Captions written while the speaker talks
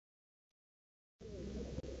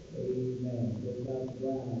Dr.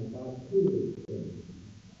 Brown, if I could sing,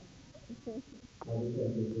 I would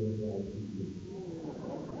sing it just like he did.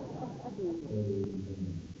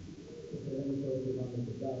 Amen. So let me go to honor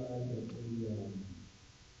to God that we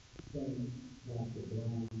thank Dr.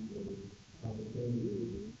 Brown for the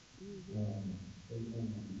opportunity. Amen.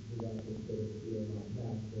 We got to put it here, my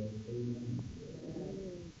pastor. Amen.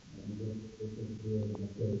 And this is good in the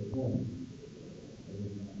third morning.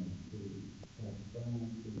 Amen. To Dr. Brown,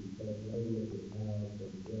 to the first lady of the house,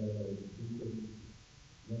 as well as speakers,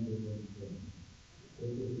 members of the this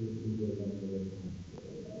is the people of the Lord.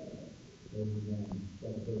 Amen.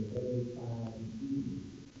 That's a very fine evening.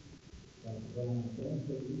 Dr. Brown, don't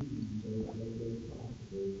say easy, so it may be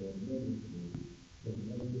possible for ministry to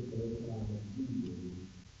make it very fine easy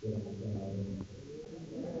without God in it.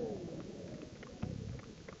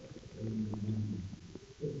 Amen.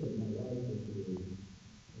 This is my wife is here.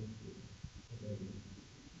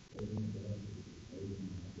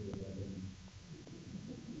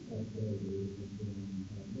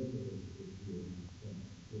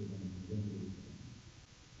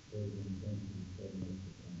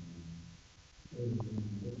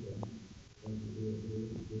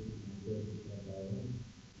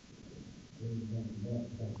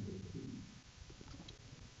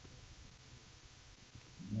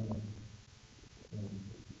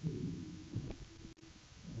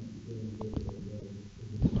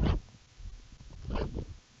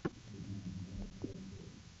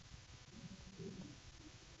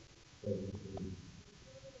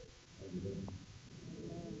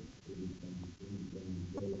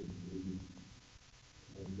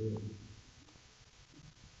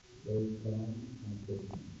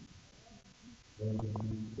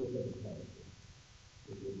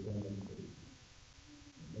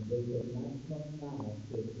 And they will not come nigh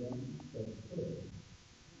to him that first,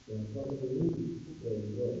 then what they leave where he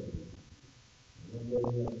was. And when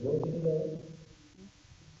they have broken it up,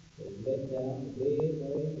 they let down the bed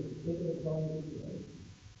wherein was taken upon his leg.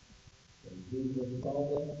 And Jesus saw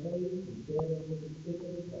that place and said unto the sick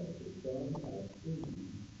of the palsy, Son, I see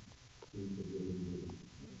be forgiven you.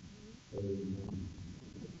 Amen.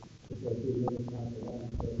 Because we live in our life,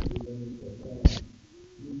 so we live in the land.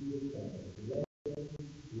 Jesus said, let them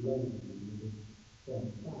learn from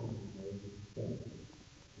 5:7.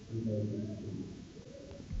 You may be free.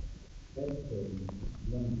 Let them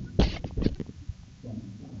learn from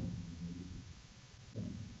 5:7.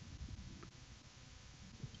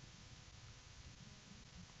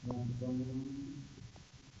 Now, from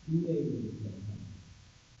 2 days have passed.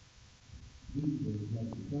 Jesus had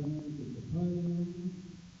returned to Capernaum,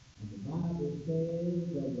 and the Bible says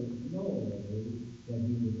there was noise that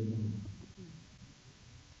he was alive.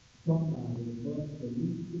 Somebody must have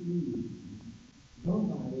reached the news.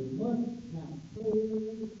 Somebody must have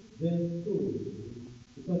told their story.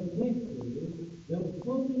 Because quickly, there were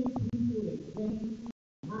so many people that came to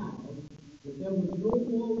the house that there was no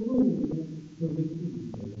more room to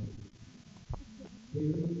receive them.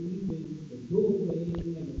 Even the doorway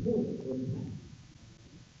and the porch was packed.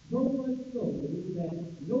 So much so that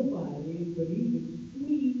nobody could even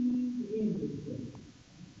squeeze in this place.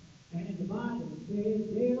 And the Bible says,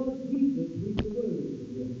 there Jesus preached the word to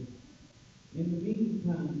them. In the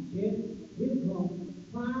meantime, here come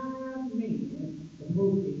 5 men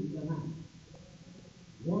approaching the house.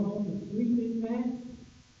 One on the sleeping mat,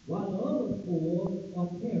 while the other 4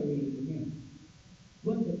 are carrying him.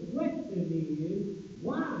 But the question is,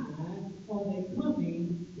 why are they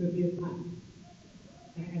coming to this house?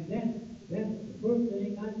 And that's the first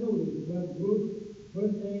thing I noticed, Brother Bruce.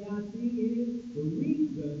 First thing I see is the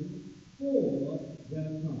reason for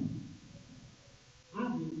their coming.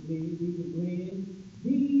 Obviously, we were saying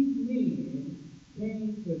these men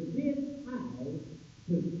came to this house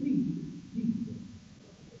to see Jesus.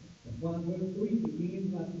 That's why verse 3 begins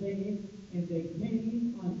by saying, and they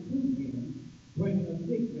came unto him, bringing a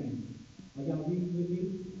sick man. Are y'all reading with me?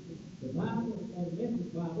 The Bible, or the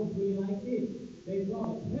Message Bible, put it like this. They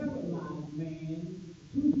brought a paralyzed man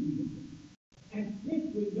to Jesus. And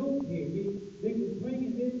since we know, Terry, they were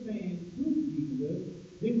bringing this man to Jesus,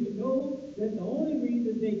 then we know that the only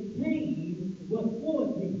reason they came was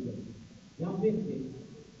for Jesus. Y'all missed it.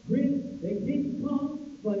 Chris, they didn't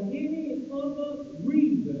come for any other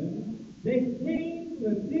reason. They came to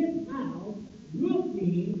this house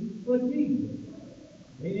looking for Jesus.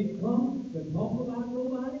 They didn't come to talk about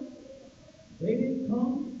nobody. They didn't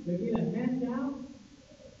come to get a handout,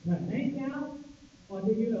 to hang out, or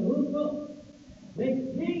to get a hookup. They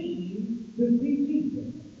came to see Jesus.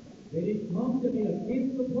 They didn't come to be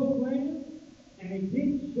against the program, and they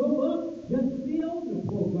didn't show up just to be on the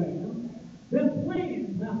program. Their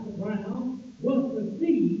plan, Pastor Brown, was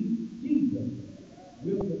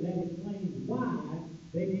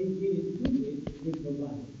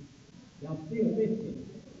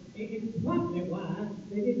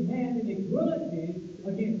have any grudges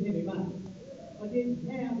against anybody. Or didn't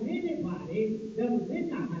have anybody that was in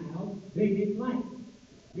the house they didn't like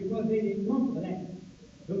because they didn't come for that.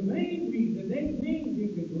 The main reason they came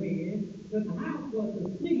to Glenn to the house was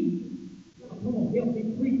to see. Oh, come on, help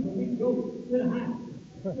me preach when we go to the house.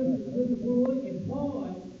 Sister Boyd, it's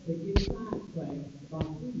hard to get sidetracked by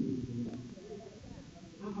foolishness.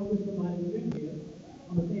 I wish somebody was in here.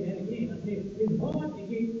 I'm going to say that again. I said, it's hard to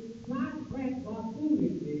get sidetracked by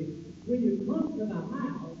foolishness when you come to the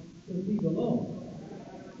house to see the Lord.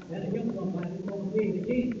 That'll help somebody. I'm going to say it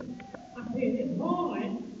again. I said, it's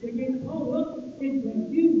hard to get caught up in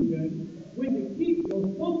confusion when you keep your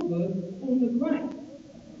focus on the Christ.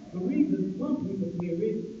 The reason some people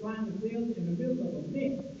find themselves in the middle of a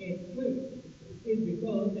mess at church is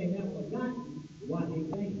because they have forgotten why they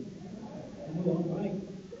came. I know I'm right.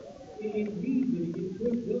 It's easy to get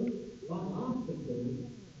tripped up by obstacles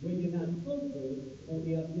when you're not focused on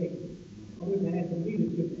the objective. I wish I had some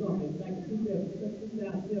leadership summits back in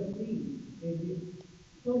 2017.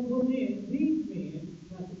 So then, these men,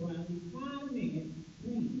 Pastor Brown, these 5 men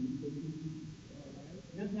came to Jesus.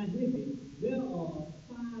 Now hear me. There are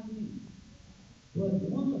 5 men, but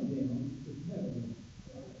one of them is paralyzed.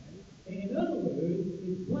 In other words,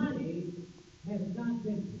 his body has not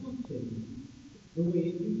been functioning the way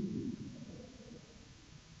it used to.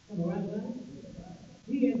 Am I right about it?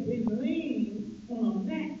 He has been laying on a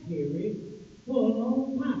mat period for a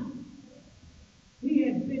long time. He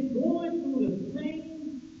has been going through the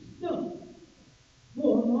same stuff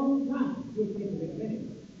for a long time. We'll get to it in a minute.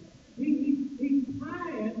 He's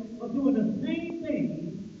tired of doing the same thing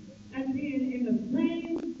and being in the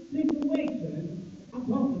same situation. I'm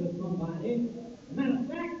talking to somebody. Matter of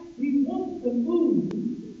fact, he wants to move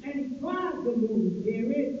and he tries to move,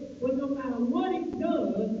 Gary, but no matter what he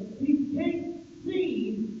does, he can't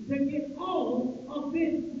seem to get off of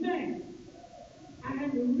this mess.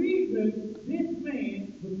 And the reason this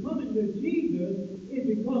man was coming to Jesus is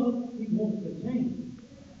because he wants to change.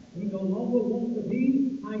 He no longer wants to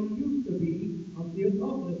be how he used to be. I'm still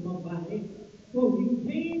talking to somebody. So he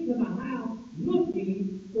came to the house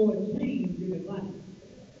looking for a change in his life.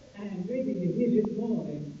 And maybe you're here this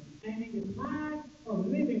morning and you're tired of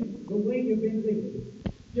living the way you've been living.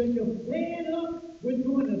 You're fed up with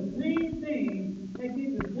doing the same thing and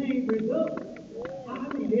getting the same results.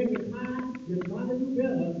 I mean, every time you try to do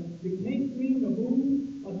better, you can't seem to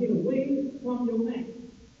move or get away from your mat.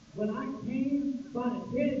 But I came by to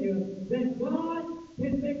tell you that God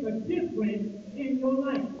can make a difference in your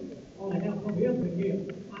life. Ought to have some help in here.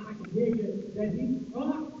 I can tell you that He's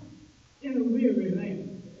rock in a weary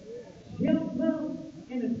land, shelter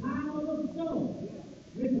in the time of a storm.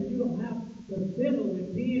 Listen, you don't have to settle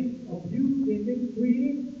with being abused and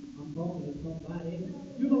mistreated. I'm talking to somebody.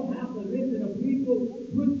 You don't have to listen to people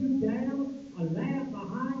put you down or laugh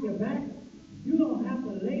behind your back. You don't have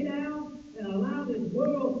to lay down and allow this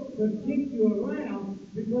world to kick you around,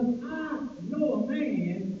 because I know a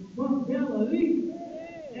man from Galilee.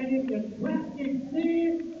 And if you're trapped in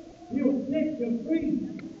sin, he'll set you free.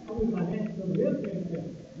 I wish I had some help in there.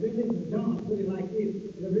 Listen to John put it like this: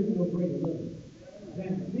 there is no greater love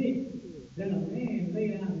than this, that a man lay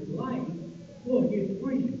down his life for his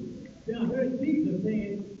friends. Then I heard Jesus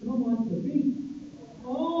saying, come unto me,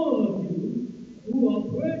 all of you who are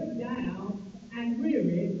burdened down and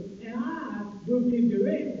weary, and I will give you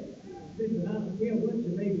rest. Listen, I don't care what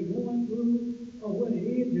you may be going through or what it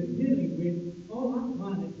is you're dealing with. All I'm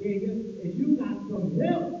trying to tell you is you got some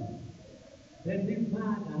help that's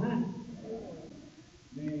inside the house.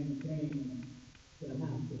 Man came to the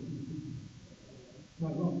house to see Jesus.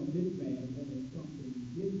 Now, wrong with this man wanted something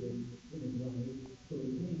different in his life, so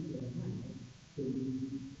he came to the house to meet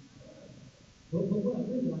Jesus. But what I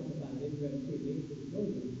really like about it, Brother Sidney, is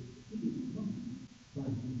notice he didn't come by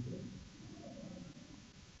himself.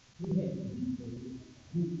 He had people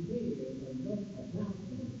who cared enough about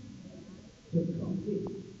him to come with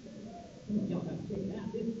him. Come on, y'all got to check it out.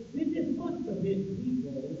 This must have been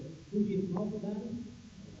people who didn't talk about him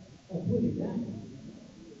or put it down,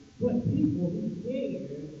 but people who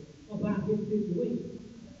cared about his situation.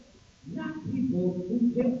 Not people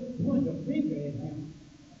who kept pointing a finger at him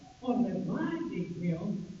or reminding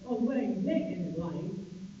him of where he met in his life,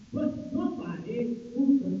 but somebody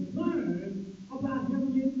who's concerned about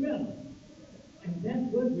him getting better. And that's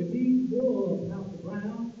what we need more of, Pastor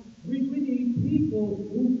Brown. We need people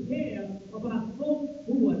who care about folks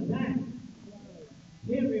who are dying.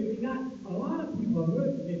 Here we got a lot of people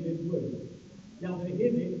hurting in this world. Y'all better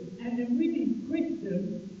hear me. And then we need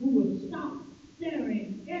Christians who will stop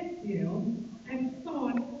staring at them and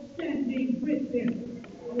start standing with them.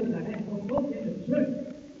 I wish I had some folks in the church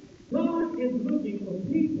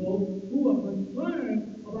people who are concerned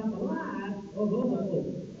about the lives of other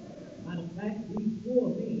folks. Matter of fact, these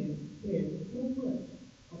four men cared so much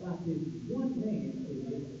about this one man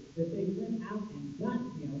that they went out and got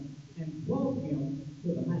him and brought him to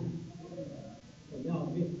the house. So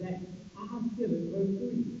y'all missed that. I'm still in verse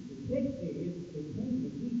 3. The text says they came to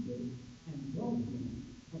Jesus and brought him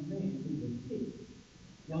a man who was sick.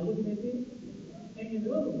 Y'all looking at this? And in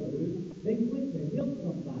other words, they went to help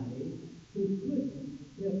somebody who couldn't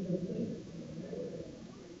help themselves.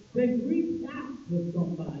 They reached out to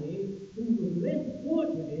somebody who was less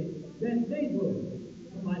fortunate than they were.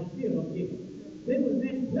 Somebody still don't get it. They was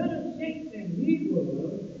in better shape than he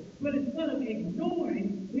was, but instead of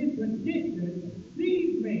ignoring his condition,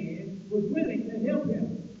 these men was willing to help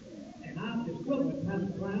him. And I've discovered,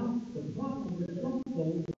 Pastor Brown, the problem with some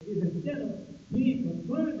folks is instead of being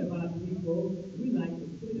concerned about people, we like to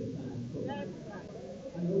criticize folks.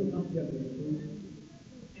 I know some of you the truth.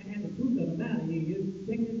 And the truth of the matter is,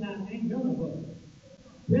 check this out, ain't none of us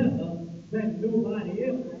better than nobody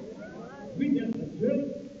else. We just a church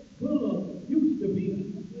full of used to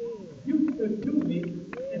be, used to do it,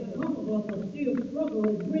 and some of us are still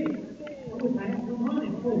struggling with it. I wish I had some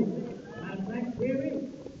honest folks. Matter of fact, Terry,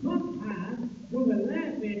 sometimes when we're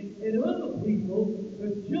laughing at other people, the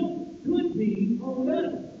joke could be on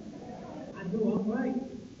us. I know I'm right.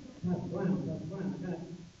 Pastor Brown,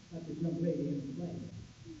 I got this young lady in the class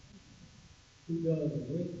who does a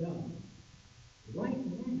great job. Right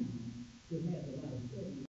now, she has a lot of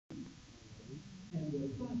study and will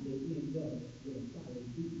probably end up with a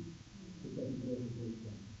solid B because she does a great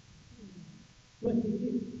job. But she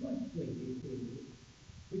gets frustrated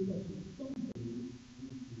because she stumbles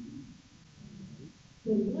when she reads.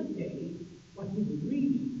 So one day, while she was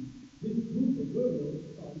reading, this group of girls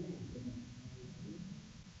started laughing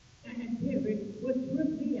at her. And Terry, what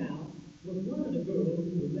tripped me out was one of the girls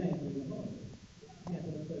who was laughing the hardest had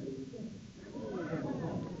her 30 seconds.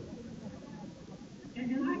 And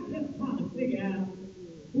I kept trying to figure out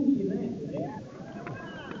who she laughing at.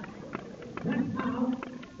 That's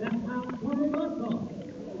how some of us are.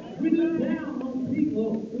 We look down on people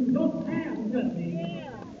who don't have nothing.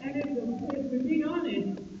 And if to be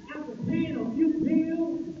honest, after paying a few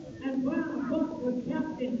bills and buying a box of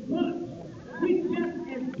Captain Crunch, we just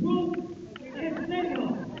as broke as they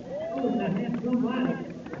are. Oh, I have somebody,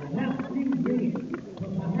 perhaps these men,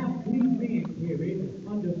 Terry,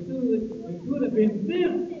 understood it could have been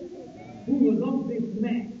them who was on this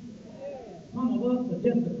mat. Some of us are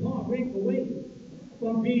just a car wreck away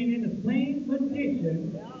from being in the same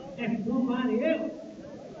condition as somebody else.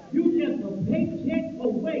 You just a paycheck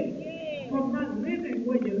away from not living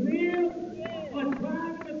where you live or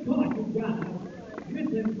driving the car you drive.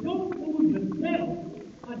 Listen, don't fool yourself.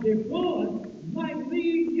 A divorce might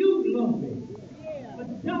leave you lonely. A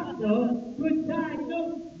doctor could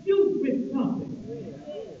diagnose you with something.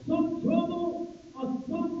 Some trouble or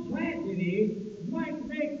some tragedy might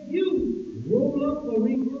make you roll up a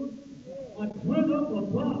wrinkle or turn up a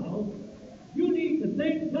bottle. You need to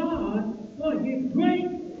thank God for His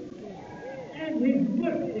grace and His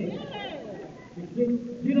mercy.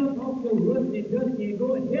 Get up off your rusty dusty and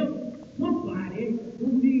go and help somebody who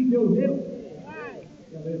needs your help.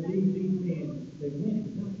 Now, these men, they went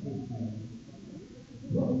and got this man,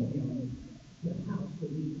 brought him to the house to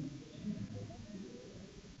meet Jesus.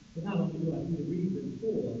 But not only do I see the reason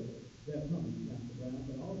for their coming, Pastor Brown,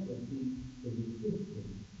 but I also see the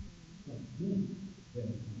resistance against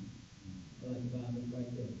their coming. I like the Bible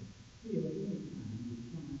right there. Still, anytime you're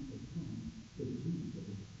trying to come to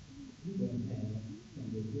Jesus, you're going to have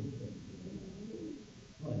some resistance.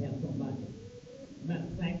 Or have somebody.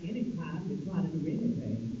 Matter of fact, anytime you're trying to do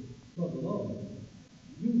anything for the Lord,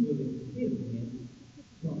 you will experience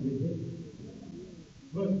some resistance.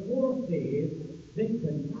 Verse 4 says, they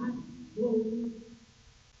could not close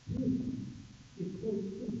to him. It's close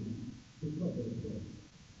to him because of the word.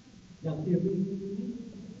 Y'all still reading with me?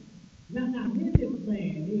 Now, here this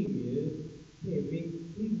man is, Terry,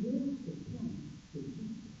 he wants to come to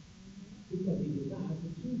Jesus because he desires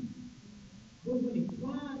to choose. But when he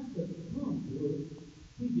tries to come to it,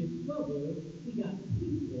 he discovers he got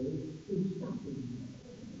people who stopping him.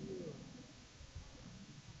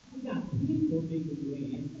 He got people, Deacon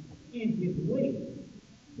Glenn, in his way.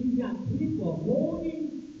 He's got people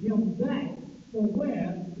holding him back from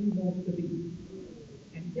where he wants to be.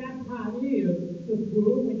 And that's how it is, Sister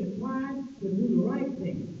Brewer, when you're trying to do the right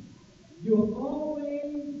thing. You've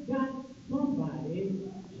always got somebody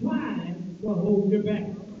trying to hold you back.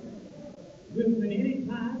 Listen,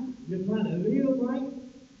 anytime you're trying to live right,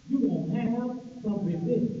 you're going to have some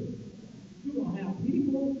resistance. You're going to have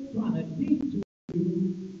people trying to teach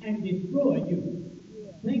you destroy you.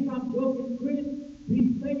 Think I'm joking, Chris?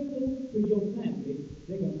 Be faithful to your family.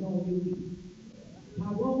 They're going to call you weak.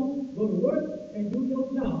 Tyrone, go to work and do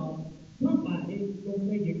your job. Somebody going to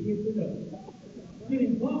say you kicked it up. Get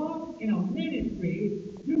involved in a ministry,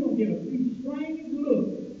 you're going to get a few strange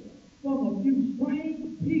looks from a few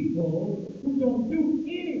strange people who don't do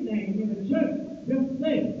anything in the church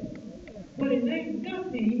themselves. But it ain't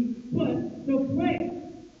nothing but the press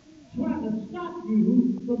trying to stop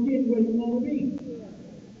you from getting where you want to be.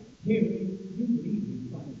 Terry, you believe it's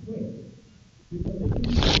by the press. Because if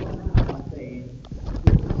you are saying,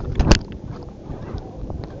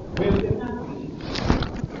 well, it's not me,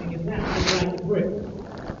 and it's not like the press.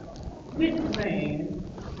 This man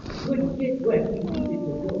couldn't get where he needed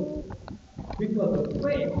to go because the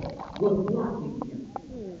press was blocking him.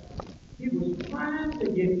 He was trying to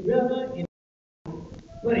get better,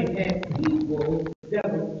 but he had people that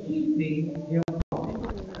were keeping him from it.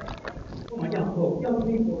 Come on, young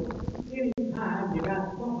people, anytime you got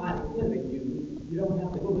somebody telling you you don't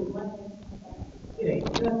have to go to class, it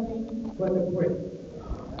ain't nothing but the press.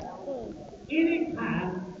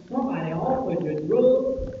 Anytime somebody offers you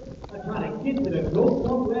drugs, or try to get you to go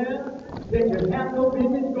somewhere that you have no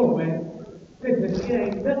business going, listen, it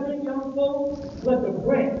ain't nothing, young folks, but the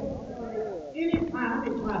press. Anytime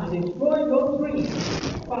they try to destroy your dreams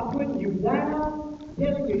by putting you down,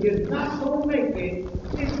 telling you you're not going to make it,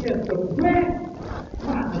 it's just the press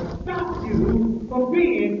trying to stop you from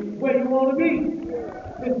being where you want to be.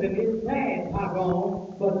 Listen, it's bad,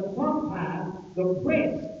 Tyrone, but sometimes the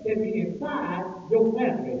press can be inside your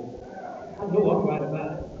family. I know I'm right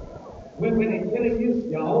about it. When they're telling you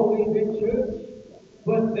you're always in church,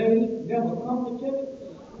 but they never come to church,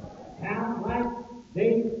 sounds like they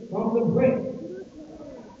from the press.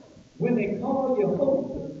 When they call you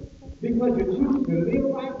holy because you choose to live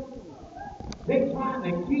right, they're trying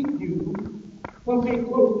to keep you from being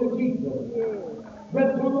close to Jesus.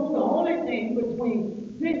 But the only thing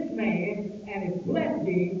between this man and his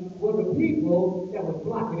blessing was the people that was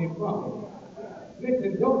blocking him from it.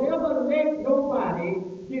 Listen, don't ever let nobody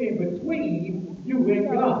get in between you and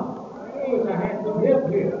God. I wish I had some help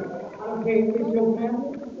here. I don't care if it's your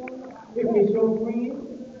family, if it's your friend,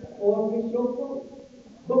 or if it's your folks.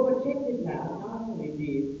 But check this out. Not only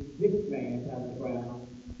did this man, Pastor Brown,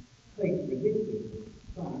 face resistance,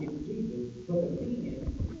 trying to get to Jesus, but the men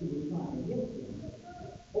who was trying to help him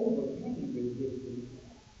overcame resistance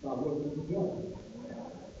by working together.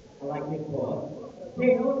 I like this part.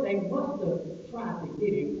 They must have tried to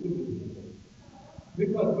get him through the people.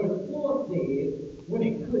 Because verse 4 says, when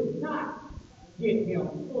it could not get him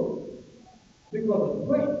through, because of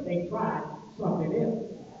press, they tried something else.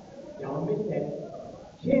 Y'all missed that.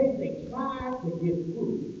 Yes, they tried to get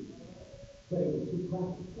through, but it was too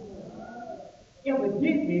crowded.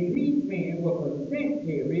 Evidently, these men were convinced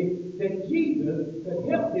that Jesus could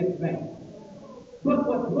help this man. But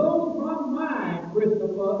what blows my mind,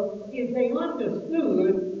 Christopher, is they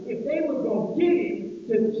understood if they were going to get him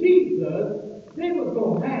to Jesus, they were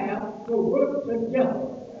going to have to work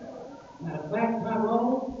together. Matter of fact,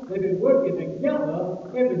 Tyrone, they've been working together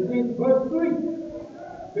ever since verse 3.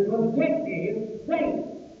 Because the text is, they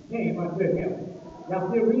came unto him. Y'all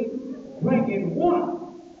still read? Bringing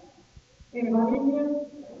one. Anybody in here?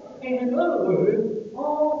 And in other words,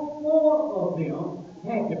 all four of them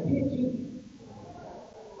had to pitch in.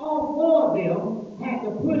 All four of them had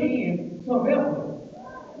to put in some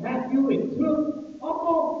effort. Matthew, it took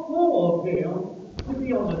all four of them to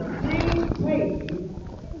be on the same page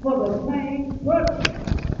for the same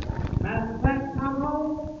purpose. Matter of fact,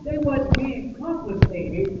 Tyrone, they wasn't being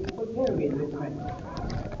compensated for carrying this man.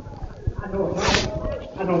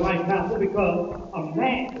 I know right, Pastor, because a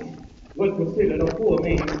man was considered a poor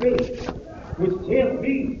man's faith, which tells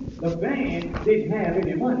me the man didn't have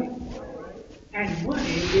any money. And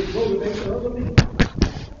money is motivated other men.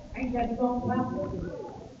 Ain't that something, Pastor?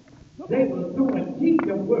 They were doing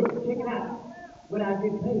kingdom work, check it out, without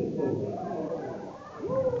getting paid for it.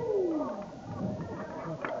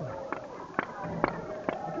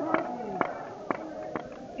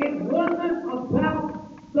 It wasn't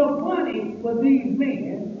about the money for these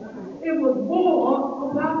men. It was more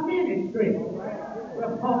about ministry.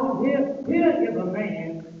 Paul, here is a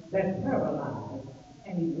man that's paralyzed,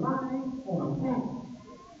 and he's lying on a mat.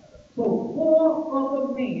 So four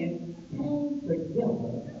other men came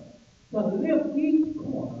together to lift each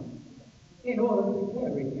corner in order to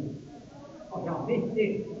carry him. Oh, y'all missed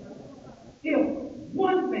this. If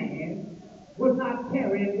one man was not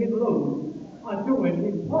carrying his load or doing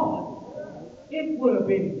his part, it would have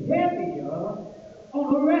been heavier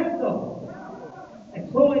on the rest of them.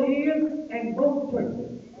 And so it is in both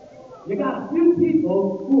churches. You got a few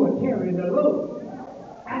people who are carrying the load.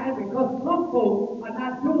 And because some folks are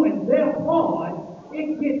not doing their part,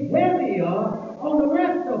 it gets heavier on the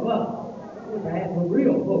rest of us. Which I had some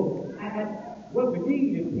real folks. And what we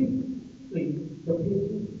need is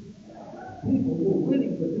people who are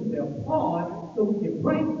willing to do their part so we can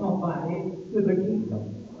bring somebody to the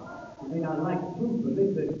kingdom. You may not like the truth, but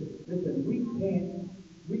listen, we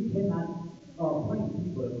cannot bring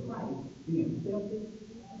people to Christ being selfish,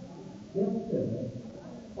 self-centered,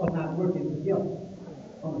 or not working together.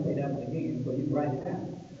 I'm going to say that one again so you can write it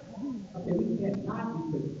down. I said we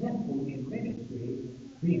cannot be successful in ministry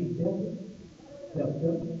being selfish,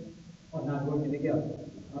 self-centered, or not working together.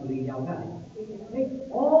 I believe y'all got it. It takes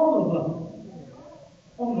all of us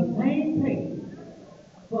on the same page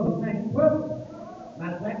for the same purpose.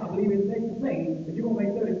 Matter of fact, I believe it's safe to say that you're going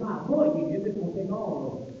to make 35 more years, it's going to take all of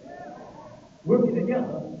us working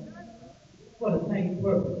together for the same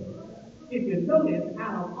purpose. If you notice,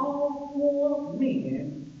 out of all 4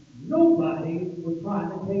 men, nobody was trying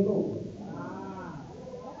to take over.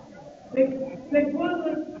 They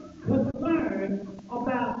wasn't concerned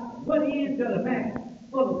about what ends of the matter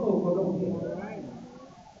other folks were going to get.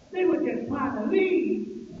 They were just trying to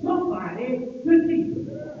lead somebody to Jesus.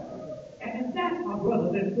 And that's, my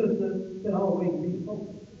brothers and sisters, should always be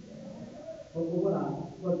focused. But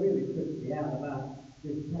what really trips me out about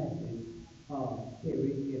this passage,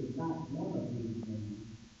 Terry, is not one of these men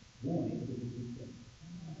wanting to be saved.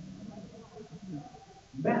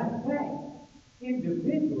 Matter of fact,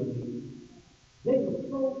 individually, they were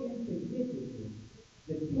so insignificant,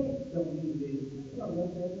 the text don't even tell us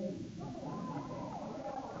their name.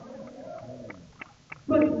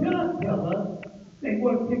 But it does tell us they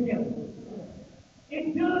work together.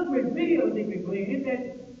 It does reveal, Deacon Glenn, that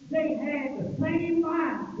they had the same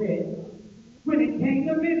mindset when it came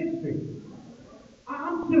to ministry.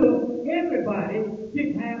 I'm sure everybody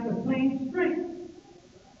didn't have the same strength.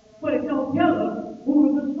 But it don't tell us who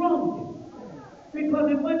was the strongest. Because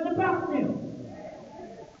it wasn't about them.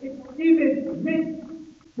 It even meant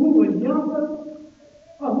who was younger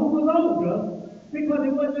or who was older, because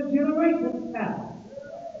it wasn't a generation matter.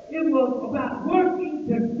 It was about working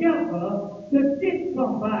together to get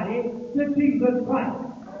somebody to Jesus Christ.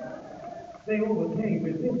 They overcame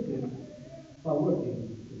resistance by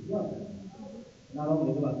working together. Not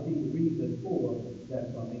only do I see the reason for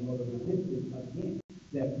that coming, or the resistance against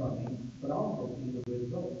that coming, but I also see the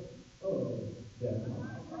result of that coming.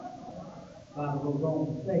 The Bible goes on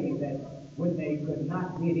to say that when they could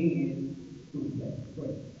not get in through that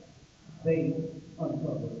prayer, they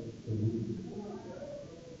uncovered the roof.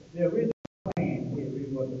 The original plan here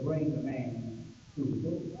was to bring the man through the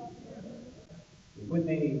door.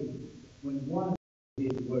 When one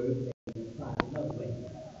did work, they tried another way.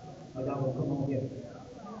 Y'all gonna come on here.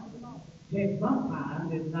 And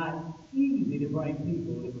sometimes it's not easy to bring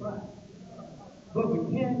people to Christ, but we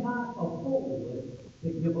cannot afford to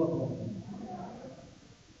give up on them.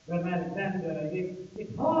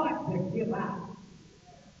 It's hard to give out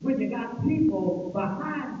when you got people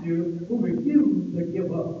behind you who refuse to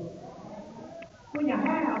give up. When you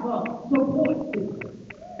have a support system.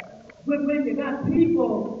 When you got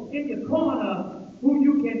people in your corner who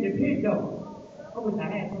you can depend on. I wish I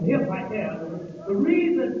had some help right there. The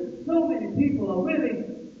reason so many people are willing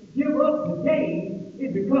to give up today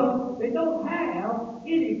is because they don't have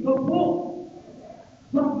any support.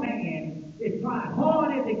 Some man is trying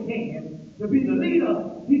hard as he can to be the leader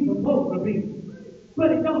he's supposed to be, but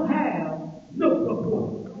he don't have no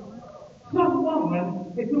support. Some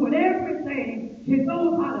woman is doing everything she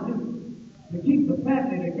knows how to do to keep the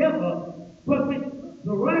family together, but when it's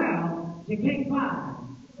around, she can't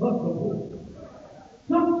find her support.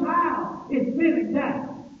 Some child is feeling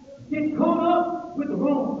down, get caught up with the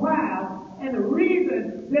wrong crowd, and the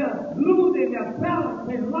reason they're losing their balance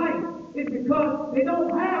in life is because they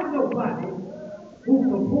don't have nobody who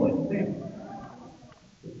supports them.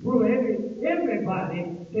 It's true,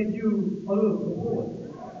 everybody can use a little support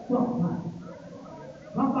sometimes.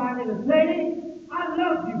 Somebody to say, I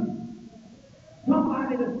love you.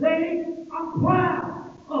 Somebody to say, I'm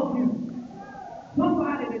proud of you.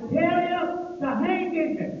 Somebody to tell you to hang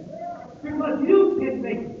in there, because you can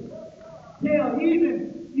make it. Tell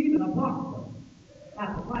even a boxer,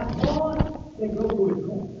 after fighting hard, they go to his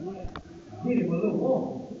corner. Get him a little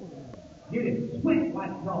water. Get him sweat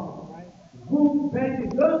like dog. Move back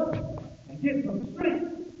up and get some strength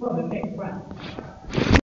for the next round.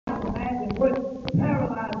 I can imagine what the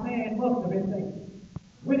paralyzed man must have been thinking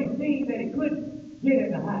when it seemed that he couldn't get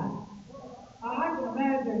in the house. I can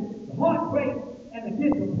imagine the heartbreak and the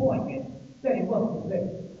disappointment that he must have felt.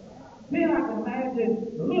 Then I can imagine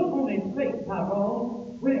the look on his face,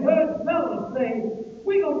 Tyrone, when he heard the fellows say,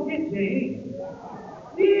 "We gonna get you in.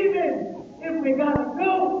 Even if we gotta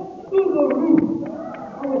go through the roof."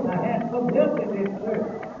 I wish I had some help in this church.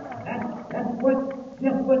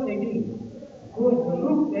 Just what they did. Towards the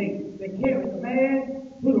roof, they carried the man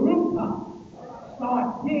to the rooftop.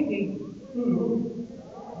 Start digging through the roof.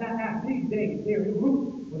 Now these days, the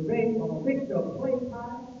roof was made from a mixture of clay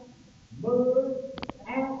pipe, mud,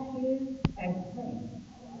 ashes, and sand.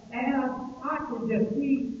 And I could just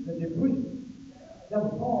see the debris that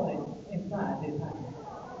was falling inside this house.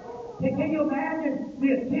 Can you imagine the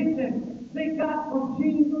attention they got from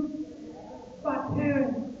Jesus by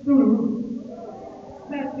tearing through the roof?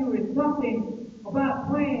 Matthew is something about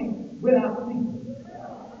praying without ceasing.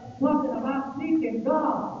 Something about seeking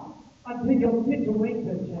God until your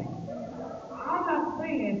situation changes. I'm not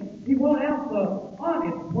saying he won't answer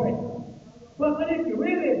honest prayer. But if you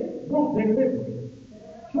really want deliverance,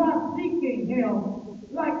 try seeking him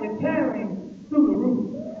like the tearing through the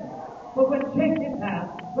roof. But check this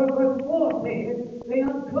out. Verse 4 says, they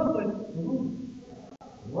uncovered the roof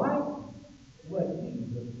right where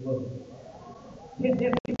Jesus was. It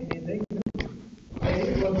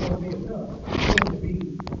wasn't going to be enough. It was going to be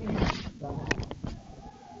in the house.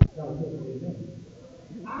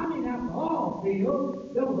 I mean, after all,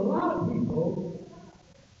 Phil, there was a lot of people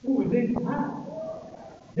who was in the house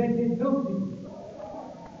that didn't know Jesus.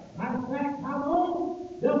 Matter of fact, how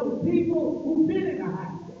long there were people who've been in the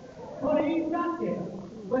house, but they ain't got there,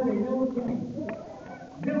 but they never came.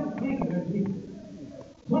 Never came to Jesus.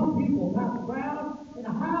 Some people got around in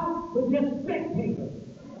the house with just spectators.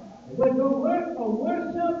 With no work or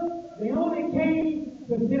worship, they only came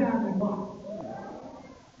to sit down and watch.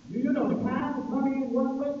 You know the kind to come in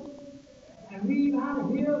one way and leave out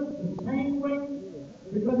of here the same way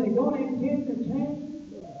because they don't intend to change.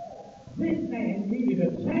 This man needed a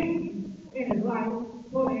change in his life,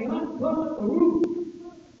 so they uncovered the roof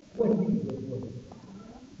where Jesus was.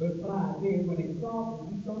 Verse 5 says, when he saw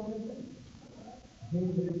his face, then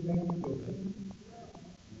this man was seen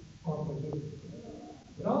or forgiven.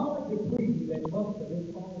 But all the debris that must have been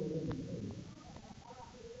falling in his face,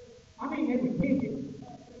 I mean, they were digging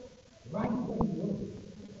right where he was.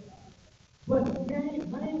 But the main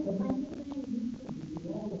thing you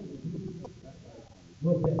always do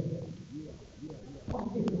was that what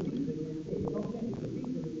is the reason it says? Don't think the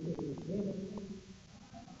reason it says better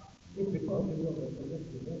it's because it was a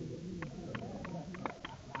collective effort.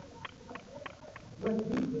 What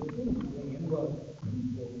Jesus did then was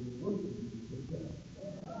people working together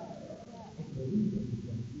and believing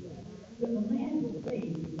together. But the man was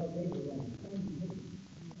saved because they were on the same page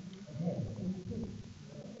and had the same faith.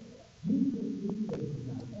 Jesus knew that he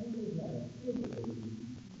not only had a physical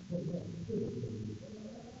need, but he had a spiritual need.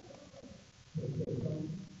 But they come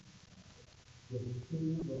with the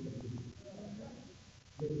spirit of the people.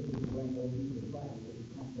 Listen to the bring those people to Christ with the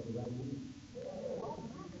come for the right reason.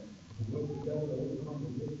 The work he does overcome the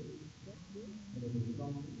wicked, and if he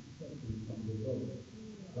comes, he from the road.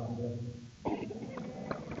 God bless you.